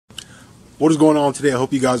What is going on today? I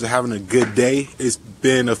hope you guys are having a good day. It's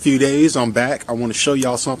been a few days. I'm back. I want to show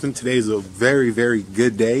y'all something. Today is a very, very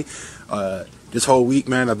good day. This whole week,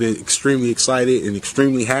 man, I've been extremely excited and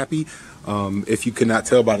extremely happy. If you could not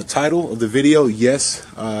tell by the title of the video, yes,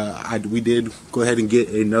 we did go ahead and get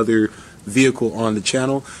another vehicle on the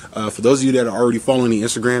channel. For those of you that are already following the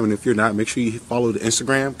Instagram, and if you're not, make sure you follow the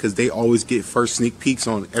Instagram, because they always get first sneak peeks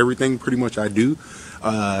on everything pretty much I do.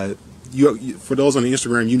 For those on the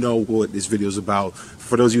Instagram, you know what this video is about.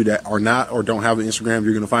 For those of you that are not or don't have an Instagram,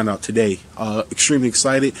 you're going to find out today. Extremely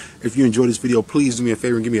excited. If you enjoyed this video, please do me a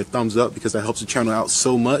favor and give me a thumbs up, because that helps the channel out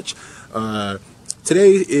so much.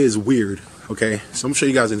 Today is weird, okay? So I'm going to show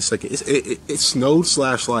you guys in a second. It snowed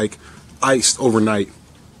 / like iced overnight.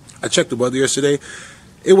 I checked the weather yesterday.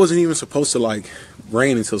 It wasn't even supposed to like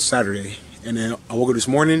rain until Saturday. And then I woke up this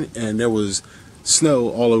morning and there was snow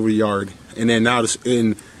all over the yard. And then now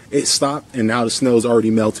it stopped, and now the snow's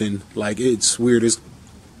already melting. Like, it's weird.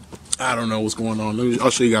 I don't know what's going on. I'll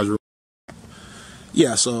show you guys real quick.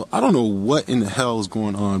 Yeah, so I don't know what in the hell is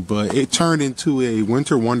going on, but it turned into a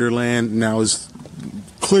winter wonderland. Now it's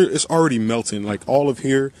clear, it's already melting. Like, all of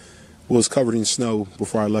here was covered in snow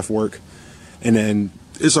before I left work, and then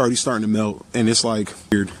it's already starting to melt, and it's like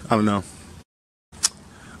weird. I don't know.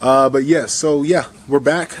 But yeah, so yeah, we're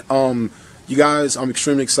back. You guys, I'm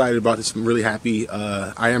extremely excited about this. I'm really happy.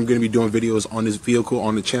 I am going to be doing videos on this vehicle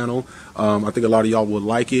on the channel. I think a lot of y'all would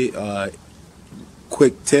like it.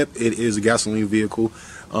 Quick tip, it is a gasoline vehicle,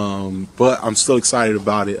 but I'm still excited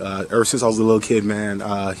about it. Ever since I was a little kid, man,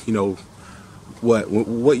 you know,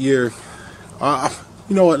 what year?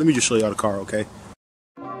 You know what, let me just show y'all the car, okay?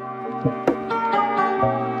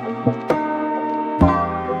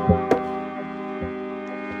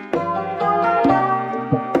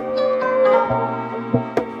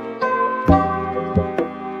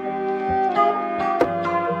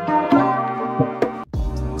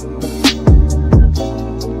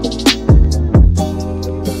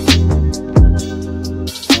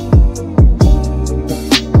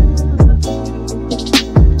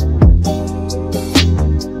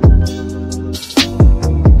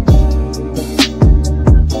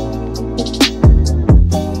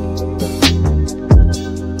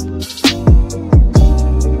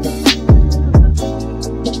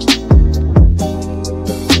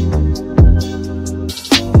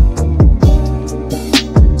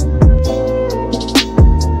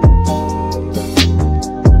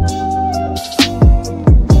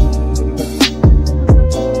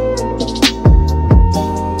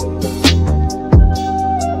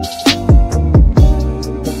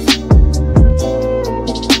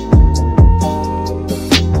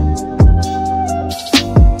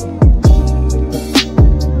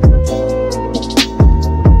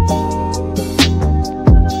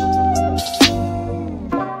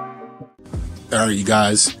 Alright, you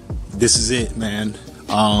guys, this is it, man.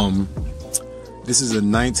 This is a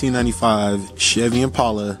 1995 Chevy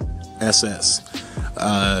Impala SS.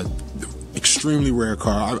 Extremely rare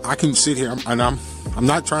car. I can sit here, and I'm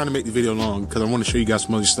not trying to make the video long, because I want to show you guys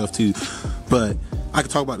some other stuff too, but I could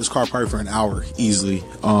talk about this car probably for an hour easily.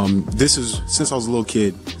 This is since I was a little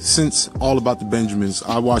kid, since All About the Benjamins.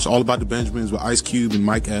 I watched All About the Benjamins with Ice Cube and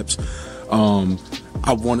Mike Epps.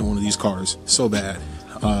 I wanted one of these cars so bad.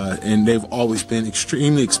 And they've always been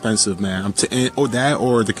extremely expensive, man.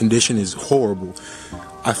 Or the condition is horrible.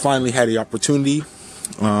 I finally had the opportunity,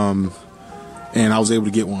 and I was able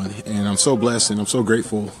to get one, and I'm so blessed, and I'm so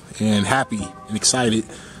grateful and happy and excited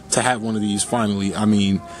to have one of these finally. I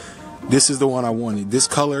mean, this is the one I wanted. This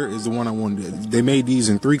color is the one I wanted. They made these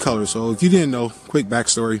in 3 colors. So if you didn't know, quick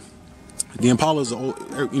backstory. The Impalas,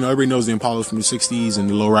 you know, everybody knows the Impalas from the 60s and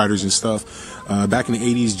the lowriders and stuff. Back in the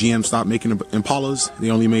 80s, GM stopped making Impalas.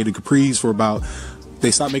 They only made the Capris they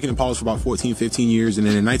stopped making Impalas for about 14, 15 years. And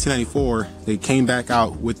then in 1994, they came back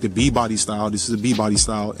out with the B-body style. This is a B-body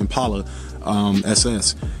style Impala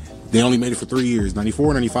SS. They only made it for 3 years,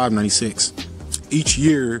 94, 95, 96. Each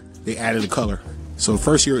year, they added a color. So the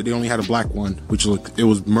first year, they only had a black one, which it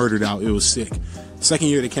was murdered out. It was sick. Second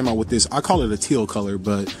year, they came out with this. I call it a teal color,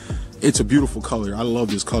 but it's a beautiful color. I love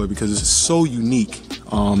this color because it's so unique.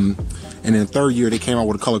 And then third year, they came out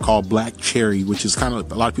with a color called Black Cherry, which is kind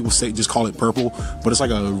of, a lot of people say just call it purple, but it's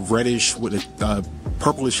like a reddish with a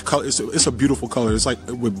purplish color. It's a beautiful color. It's like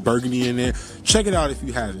with burgundy in there. Check it out if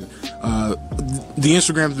you haven't. The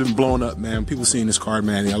Instagram's been blowing up, man. People seeing this car,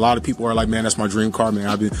 man. A lot of people are like, man, that's my dream car,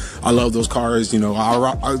 man. I love those cars. You know,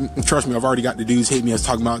 trust me, I've already got the dudes hit me. I was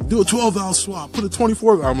talking about, do a 12-valve swap, put a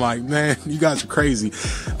 24. I'm like, man, you guys are crazy.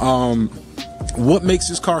 What makes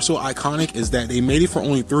this car so iconic is that they made it for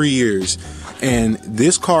only 3 years. And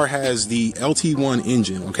this car has the LT1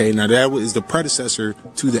 engine. Okay, now that is the predecessor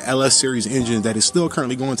to the LS series engine that is still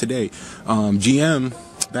currently going today. GM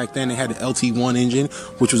back then, they had the LT1 engine,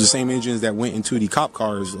 which was the same engines that went into the cop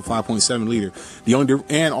cars, the 5.7 liter.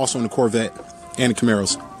 And also in the Corvette and the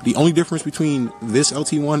Camaros. The only difference between this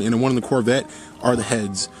LT1 and the one in the Corvette are the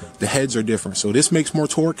heads. The heads are different. So this makes more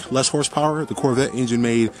torque, less horsepower. The Corvette engine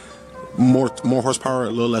made more horsepower, a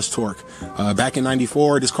little less torque. Back in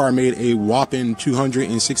 '94, this car made a whopping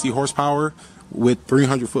 260 horsepower with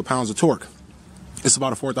 300 foot-pounds of torque. It's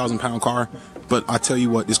about a 4,000 pound car, but I tell you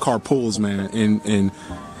what, this car pulls, man. And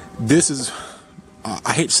this is,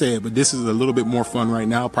 I hate to say it, but this is a little bit more fun right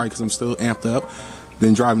now, probably because I'm still amped up,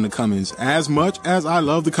 than driving the Cummins. As much as I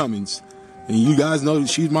love the Cummins, and you guys know that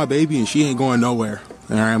she's my baby and she ain't going nowhere.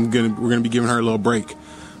 All right, we're gonna be giving her a little break,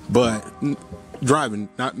 but driving,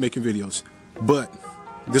 not making videos. But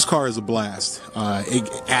this car is a blast. It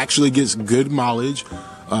actually gets good mileage.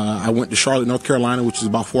 I went to Charlotte, North Carolina, which is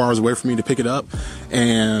about 4 hours away from me, to pick it up,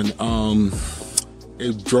 and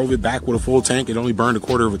it drove it back with a full tank. It only burned a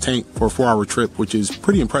quarter of a tank for a 4-hour trip, which is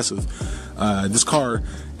pretty impressive. This car,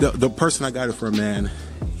 the person I got it from, man,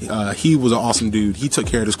 he was an awesome dude. He took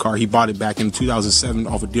care of this car. He bought it back in 2007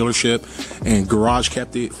 off a dealership, and garage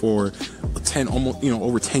kept it for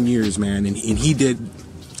over 10 years, man. And he did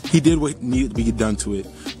what needed to be done to it.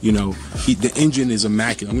 The engine is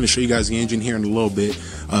immaculate. I'm going to show you guys the engine here in a little bit.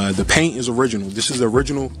 The paint is original. This is the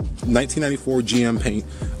original 1994 GM paint.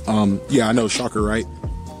 Yeah, I know, shocker, right?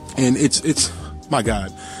 And it's my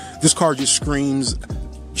God, this car just screams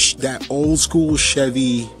that old school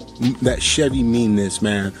Chevy, that Chevy meanness,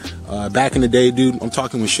 man. Back in the day, dude, I'm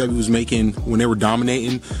talking when Chevy was making, when they were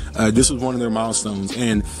dominating, this was one of their milestones.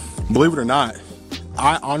 And believe it or not,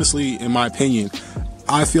 I honestly, in my opinion,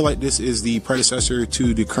 I feel like this is the predecessor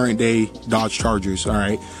to the current day Dodge Chargers. All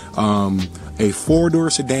right, a 4-door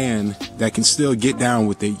sedan that can still get down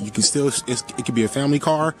with it. You can still, it could be a family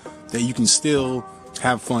car that you can still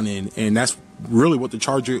have fun in, and that's really what the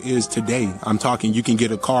Charger is today. I'm talking, you can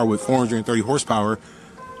get a car with 430 horsepower,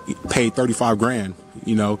 pay 35 grand.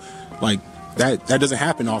 Like that doesn't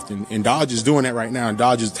happen often, and Dodge is doing that right now. And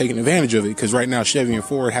Dodge is taking advantage of it, because right now Chevy and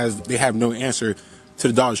Ford have no answer to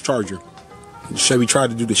the Dodge Charger. Chevy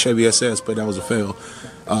tried to do the Chevy SS, but that was a fail.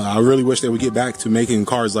 I really wish they would get back to making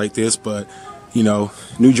cars like this, but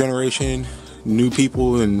new generation, new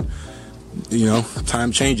people, and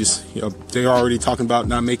time changes. They're already talking about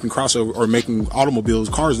not making crossover or making automobiles,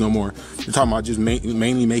 cars no more. They're talking about just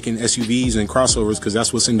mainly making SUVs and crossovers, because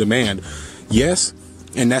that's what's in demand. Yes,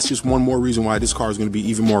 and that's just one more reason why this car is going to be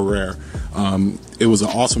even more rare. It was an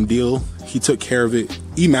awesome deal. He took care of it,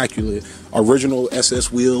 immaculate. Original SS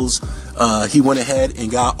wheels. He went ahead and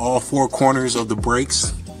got all 4 corners of the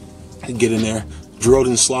brakes. Get in there, drilled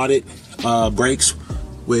and slotted brakes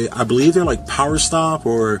with, I believe they're like power stop,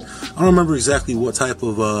 or I don't remember exactly what type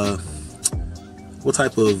of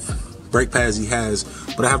brake pads he has,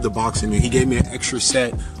 but I have the box in there. He gave me an extra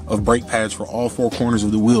set of brake pads for all 4 corners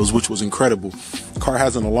of the wheels, which was incredible. The car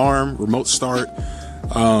has an alarm, remote start.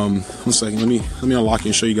 1 second, let me unlock it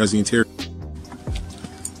and show you guys the interior.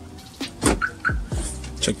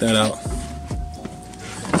 Check that out.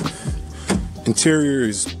 Interior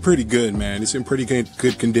is pretty good, man. It's in pretty good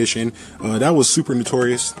condition. That was super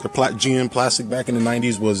notorious. The GM plastic back in the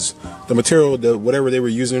 90s was the material, whatever they were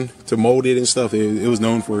using to mold it and stuff. It was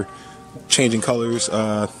known for changing colors.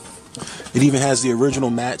 It even has the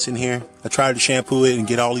original mats in here. I tried to shampoo it and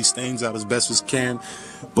get all these stains out as best as can,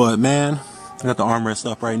 but man, I got the armrest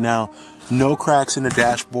up right now. No cracks in the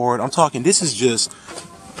dashboard. I'm talking, this is just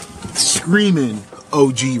screaming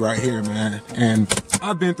OG right here, man. And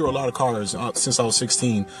I've been through a lot of cars since I was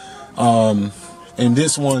 16, and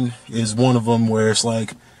this one is one of them where it's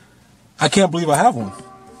like, I can't believe I have one.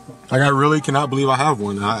 Like, I really cannot believe I have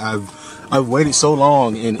one. I've waited so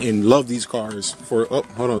long and love these cars for, oh,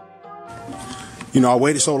 hold on. I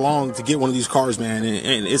waited so long to get one of these cars, man,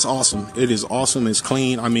 and it's awesome. It is awesome. It's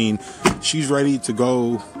clean. I mean, she's ready to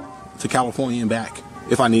go to California and back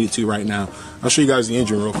if I needed to right now. I'll show you guys the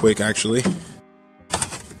engine real quick, actually.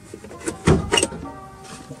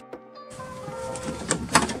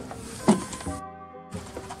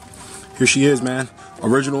 Here she is, man.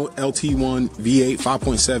 Original LT1 V8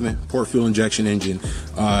 5.7 port fuel injection engine.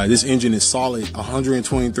 This engine is solid,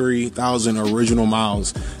 123,000 original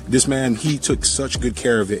miles. This man, he took such good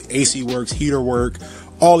care of it. AC works, heater work,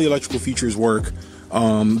 all the electrical features work.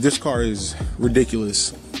 This car is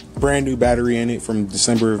ridiculous. Brand new battery in it from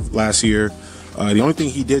December of last year. The only thing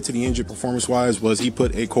he did to the engine performance-wise was he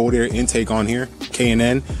put a cold air intake on here,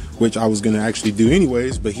 K&N, which I was going to actually do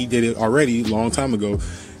anyways, but he did it already a long time ago.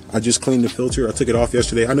 I just cleaned the filter. I took it off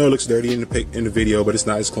yesterday. I know it looks dirty in the video, but it's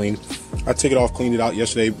not. It's clean. I took it off, cleaned it out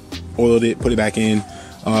yesterday, oiled it, put it back in.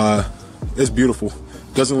 It's beautiful.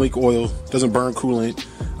 Doesn't leak oil, doesn't burn coolant.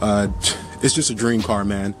 It's just a dream car,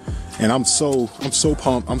 man. And I'm so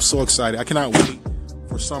pumped. I'm so excited. I cannot wait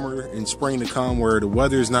for summer and spring to come where the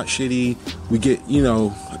weather is not shitty. We get, you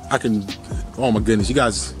know, oh my goodness, you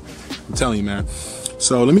guys, I'm telling you, man.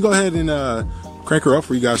 So let me go ahead and crank her up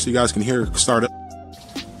for you guys so you guys can hear her start up.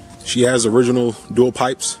 She has original dual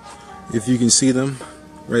pipes, if you can see them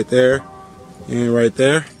right there and right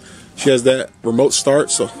there. She has that remote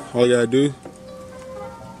start, so all you gotta do,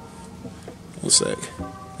 one sec,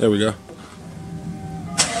 there we go.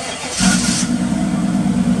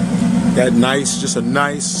 That nice, just a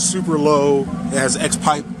nice, super low. It has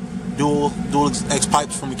X-pipe, dual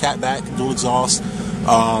X-pipes from the cat back, dual exhaust.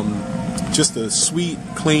 Just a sweet,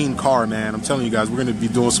 clean car, man. I'm telling you guys, we're gonna be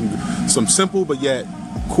doing some simple but yet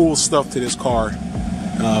cool stuff to this car.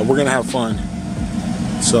 We're gonna have fun.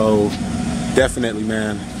 So definitely,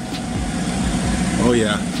 man. Oh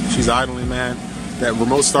yeah, she's idling, man. That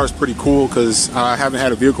remote start's pretty cool because I haven't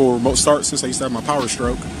had a vehicle remote start since I used to have my Power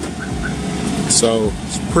Stroke. So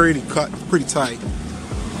it's pretty tight.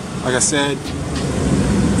 Like I said,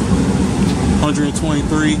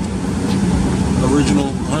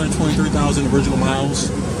 123,000 original miles.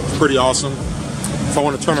 It's pretty awesome. If I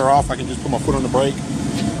want to turn her off, I can just put my foot on the brake,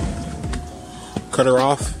 cut her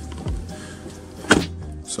off.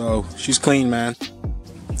 So she's clean, man.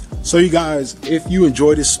 So you guys, if you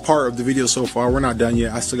enjoyed this part of the video so far, we're not done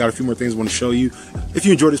yet. I still got a few more things I want to show you. If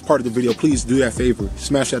you enjoyed this part of the video, please do that favor.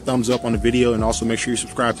 Smash that thumbs up on the video and also make sure you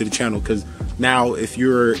subscribe to the channel, because now if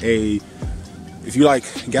you like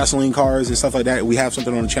gasoline cars and stuff like that, we have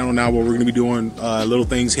something on the channel now where we're going to be doing little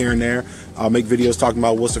things here and there. I'll make videos talking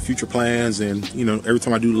about what's the future plans, and you know, every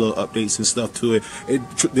time I do little updates and stuff to it.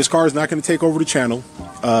 This car is not going to take over the channel,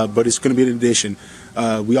 but it's going to be an addition.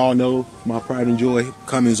 We all know my pride and joy,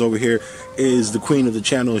 Cummins over here, is the queen of the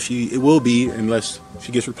channel. It will be, unless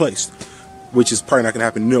she gets replaced, which is probably not going to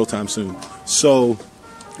happen no time soon. So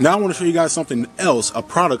now I want to show you guys something else, a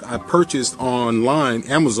product I purchased online,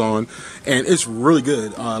 Amazon, and it's really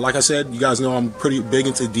good. Like I said, you guys know I'm pretty big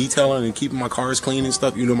into detailing and keeping my cars clean and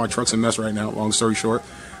stuff. You know my truck's a mess right now, long story short.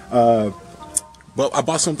 But I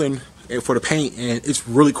bought something for the paint, and it's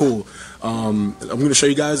really cool. I'm going to show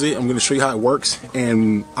you guys it. I'm going to show you how it works,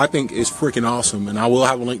 and I think it's freaking awesome. And I will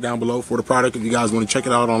have a link down below for the product if you guys want to check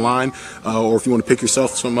it out online, or if you want to pick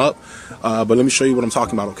yourself some up. But let me show you what I'm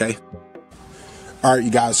talking about, okay? All right,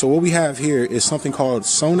 you guys, so what we have here is something called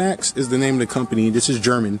Sonax is the name of the company. This is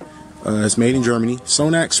German. It's made in Germany.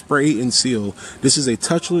 Sonax Spray and Seal. This is a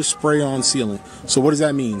touchless spray-on sealant. So what does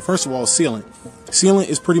that mean? First of all, sealant. Sealant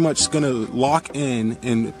is pretty much going to lock in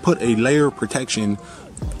and put a layer of protection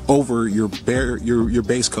over your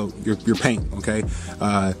base coat, your paint, okay?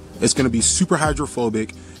 It's going to be super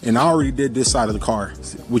hydrophobic, and I already did this side of the car,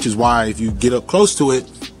 which is why if you get up close to it,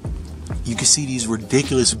 you can see these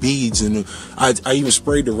ridiculous beads, and I even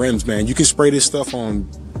sprayed the rims, man. You can spray this stuff on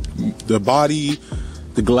the body,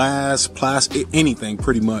 the glass, plastic, anything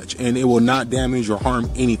pretty much, and it will not damage or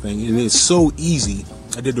harm anything, and it's so easy.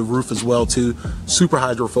 I did the roof as well too. Super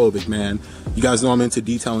hydrophobic, man. You guys know I'm into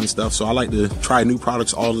detailing stuff, so I like to try new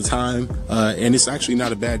products all the time, and it's actually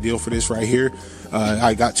not a bad deal for this right here.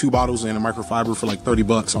 I got 2 bottles and a microfiber for like 30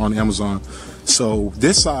 bucks on Amazon. So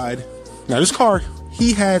this side, now this car,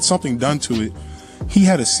 he had something done to it. He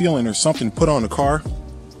had a sealant or something put on the car,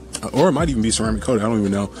 or it might even be ceramic coated, I don't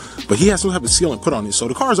even know, but he has some type of sealant put on it. So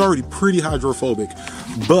the car is already pretty hydrophobic.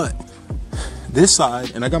 But this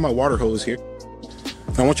side, and I got my water hose here,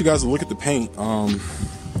 I want you guys to look at the paint.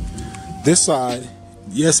 This side,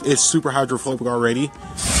 yes, it's super hydrophobic already,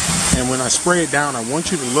 and when I spray it down, I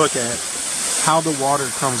want you to look at how the water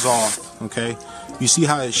comes off, okay? You see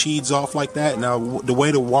how it sheets off like that? Now, the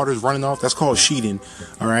way the water is running off, that's called sheeting,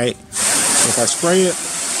 all right? So if I spray it,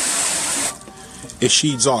 it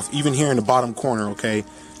sheets off, even here in the bottom corner, okay?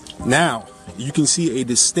 Now, you can see a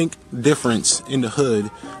distinct difference in the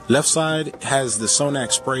hood. Left side has the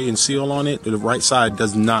Sonax spray and seal on it. The right side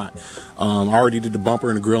does not. I already did the bumper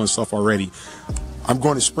and the grill and stuff already. I'm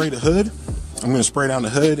going to spray the hood. I'm going to spray down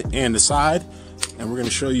the hood and the side, and I'm going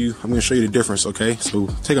to show you the difference, okay? So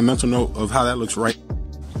take a mental note of how that looks right.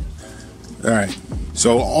 All right.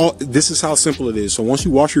 So this is how simple it is. So once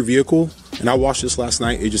you wash your vehicle, and I washed this last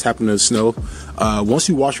night, it just happened to snow. Once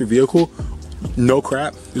you wash your vehicle, no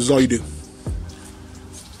crap, this is all you do.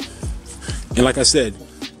 And like I said,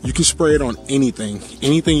 you can spray it on anything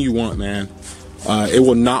you want, man. It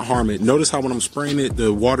will not harm it. Notice how when I'm spraying it,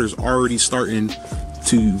 the water's already starting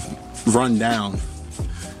to run down.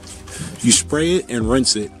 You spray it and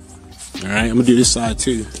rinse it. All right, I'm gonna do this side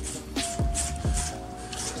too.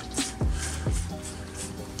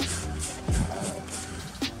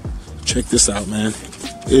 Check this out, man.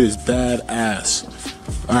 It is badass.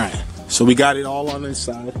 All right, so we got it all on this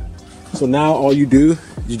side. So now all you do,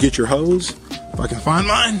 you get your hose. If I can find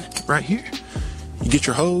mine, right here. You get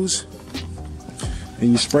your hose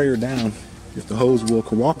and you spray her down. If the hose will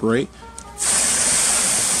cooperate.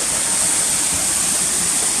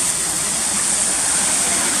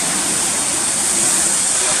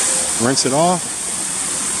 Rinse it off.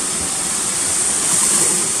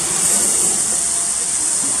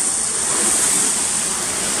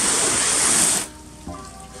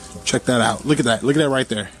 Check that out. Look at that. Look at that right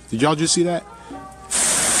there. Did y'all just see that?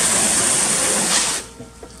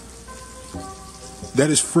 That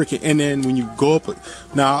is freaking. And then when you go up,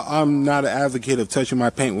 now I'm not an advocate of touching my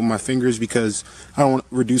paint with my fingers because I don't want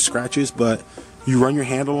to reduce scratches, but you run your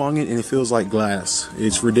hand along it and it feels like glass.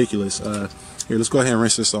 It's ridiculous. Here, let's go ahead and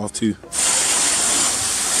rinse this off too.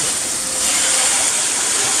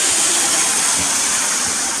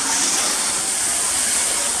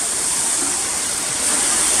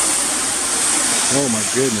 Oh my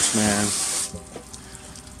goodness, man.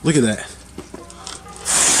 Look at that.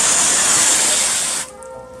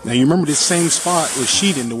 Now you remember this same spot was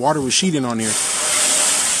sheeting, the water was sheeting on here.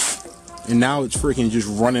 And now it's freaking just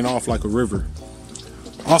running off like a river.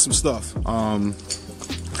 Awesome stuff. I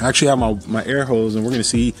actually have my air hose and we're gonna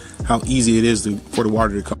see how easy it is for the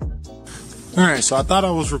water to come. Alright, so I thought I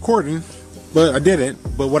was recording, but I didn't.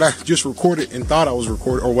 But what I just recorded and thought I was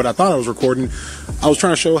recording, or what I thought I was recording, I was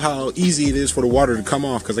trying to show how easy it is for the water to come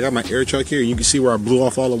off, because I got my air chuck here and you can see where I blew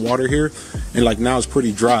off all the water here, and like now it's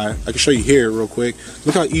pretty dry. I can show you here real quick.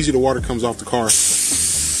 Look how easy the water comes off the car.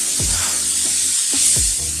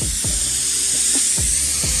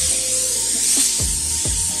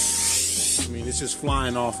 I mean, it's just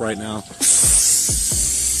flying off right now.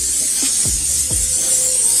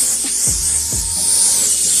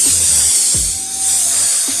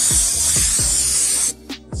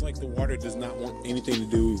 The water does not want anything to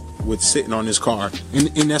do with sitting on this car,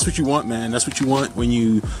 and that's what you want, man. That's what you want when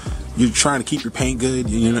you're trying to keep your paint good,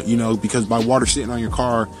 you know, because by water sitting on your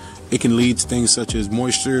car, it can lead to things such as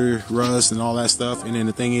moisture, rust, and all that stuff. And then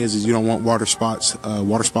the thing is you don't want water spots.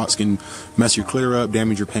 Water spots can mess your clear up,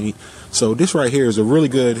 damage your paint. So this right here is a really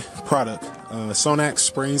good product. Sonax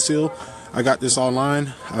Spray and Seal. I got this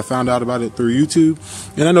online. I found out about it through YouTube.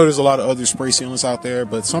 And I know there's a lot of other spray sealants out there,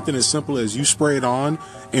 but something as simple as you spray it on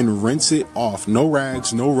and rinse it off. No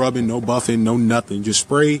rags, no rubbing, no buffing, no nothing. Just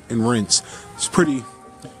spray and rinse. It's pretty,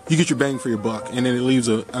 you get your bang for your buck. And then it leaves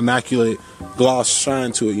an immaculate gloss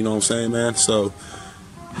shine to it, you know what I'm saying, man? So,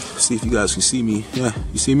 see if you guys can see me. Yeah,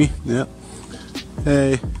 you see me? Yeah.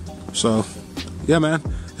 Hey. So, yeah, man.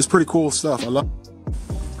 It's pretty cool stuff. I love it.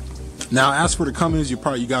 Now, as for the Cummins, you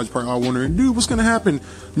guys probably are wondering, dude, what's going to happen?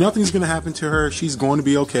 Nothing's going to happen to her. She's going to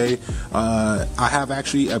be okay. I have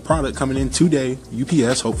actually a product coming in today,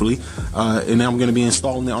 UPS, hopefully, and then I'm going to be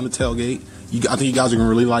installing it on the tailgate. I think you guys are going to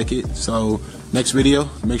really like it. So, next video,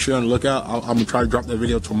 make sure you're on the lookout. I'm going to try to drop that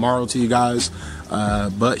video tomorrow to you guys.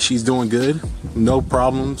 But she's doing good. No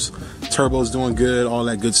problems. Turbo's doing good. All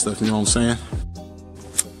that good stuff, you know what I'm saying?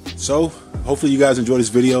 So, hopefully you guys enjoy this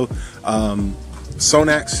video.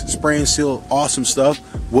 Sonax Spray and Seal, awesome stuff.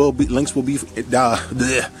 Links will be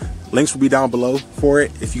down below for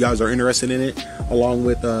it if you guys are interested in it. Along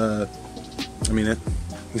with,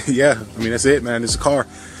 yeah, that's it, man. It's a car.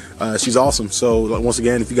 She's awesome. So once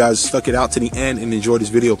again, if you guys stuck it out to the end and enjoyed this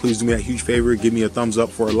video, please do me that huge favor. Give me a thumbs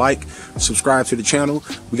up for a like. Subscribe to the channel.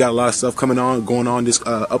 We got a lot of stuff going on this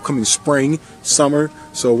upcoming spring, summer.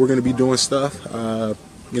 So we're gonna be doing stuff. Let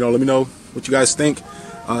me know what you guys think.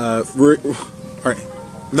 All right,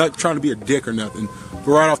 I'm not trying to be a dick or nothing, but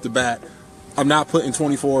right off the bat, I'm not putting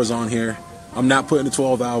 24s on here. I'm not putting a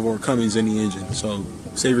 12 valve or Cummins in the engine. So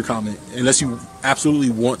save your comment unless you absolutely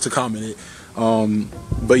want to comment it.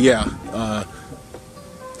 But yeah,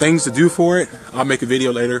 things to do for it. I'll make a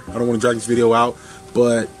video later. I don't want to drag this video out,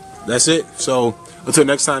 but that's it. So until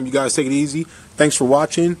next time, you guys take it easy. Thanks for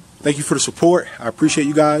watching. Thank you for the support. I appreciate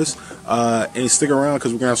you guys. And stick around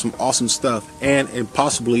because we're going to have some awesome stuff and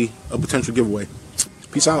possibly a potential giveaway.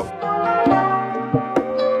 Peace out.